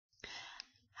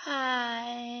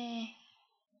Hi,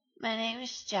 my name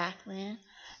is Jacqueline,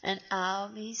 and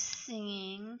I'll be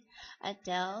singing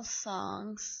Adele's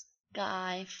song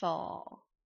Skyfall.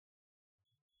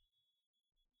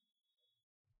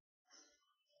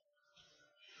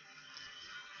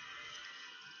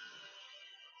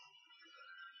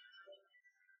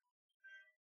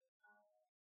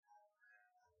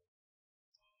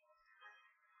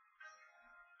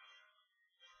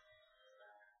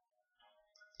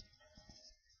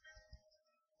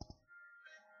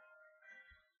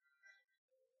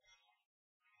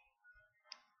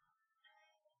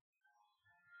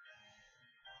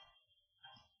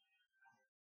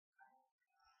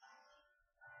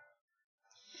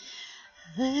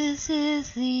 This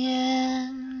is the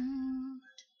end.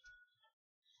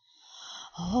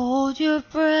 Hold your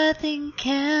breath and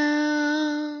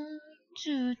count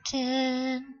to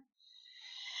 10.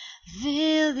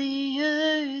 Feel the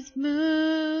earth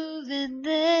move and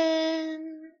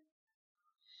then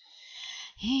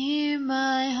hear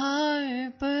my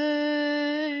heart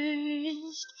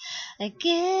burst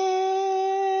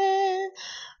again.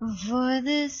 For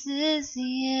this is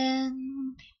the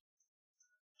end.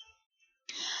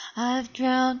 I've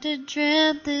drowned and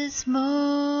dreamt this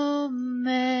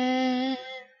moment.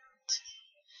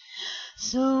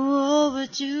 So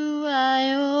overdue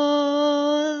I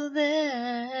owe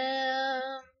them.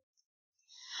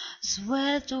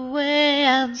 Swept away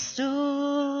I'm stolen.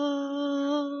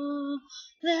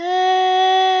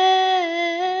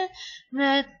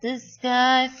 Let the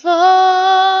sky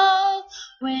fall.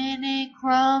 When it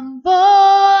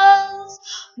crumbles,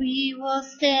 we will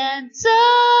stand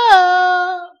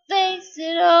tall. Face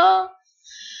it all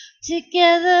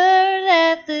together.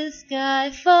 Let the sky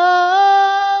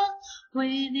fall.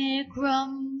 When it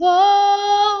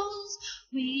crumbles,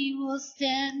 we will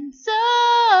stand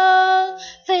tall.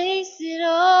 Face it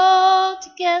all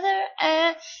together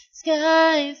at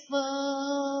Skyfall.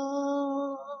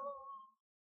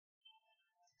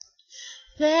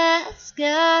 That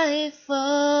Skyfall.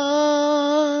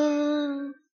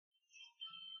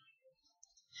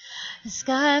 The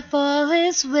Skyfall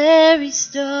is where we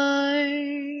start.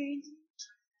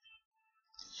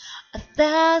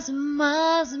 1,000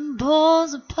 miles and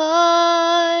poles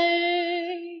apart.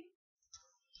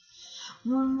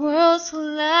 When worlds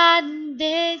collide and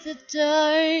days are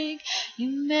dark.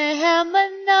 You may have my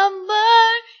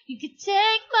number, you could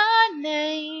take my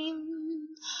name,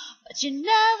 but you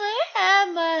never have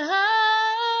my heart.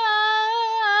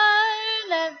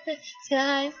 Let the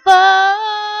sky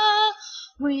fall.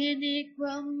 When it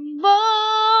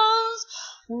crumbles,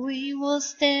 we will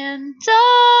stand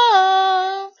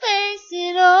tall. Face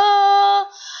it all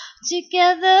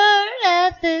together.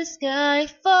 Let the sky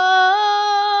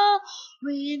fall.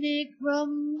 When it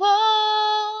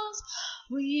crumbles,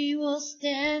 we will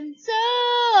stand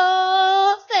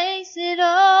tall. Face it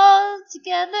all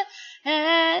together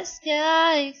at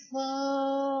Skyfall.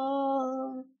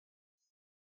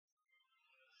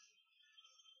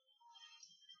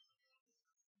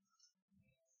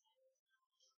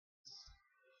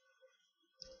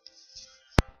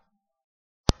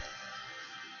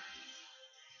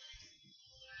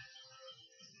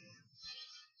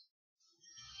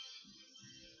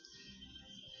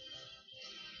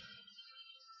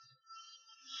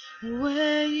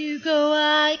 Where you go,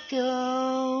 I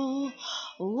go.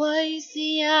 What you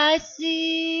see, I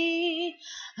see.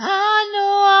 I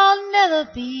know I'll never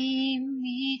be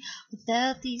me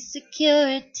without the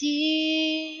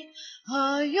security.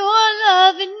 Are your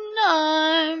loving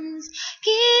arms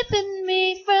keeping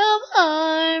me from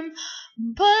harm?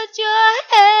 Put your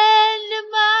hand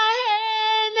in my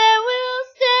hand and we'll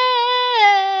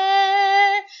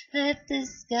stand. Let the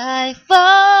sky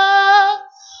fall.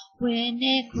 When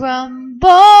it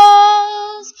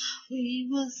crumbles, we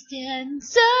will stand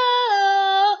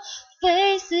tall.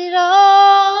 Face it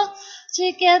all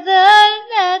together.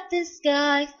 Let the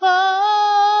sky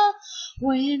fall.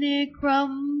 When it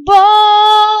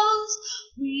crumbles,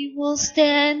 we will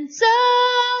stand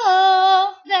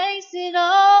tall. Face it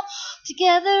all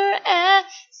together at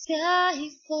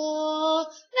Skyfall.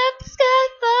 Let the sky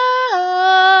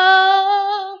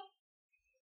fall.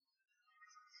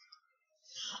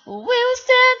 We will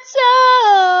stand tall.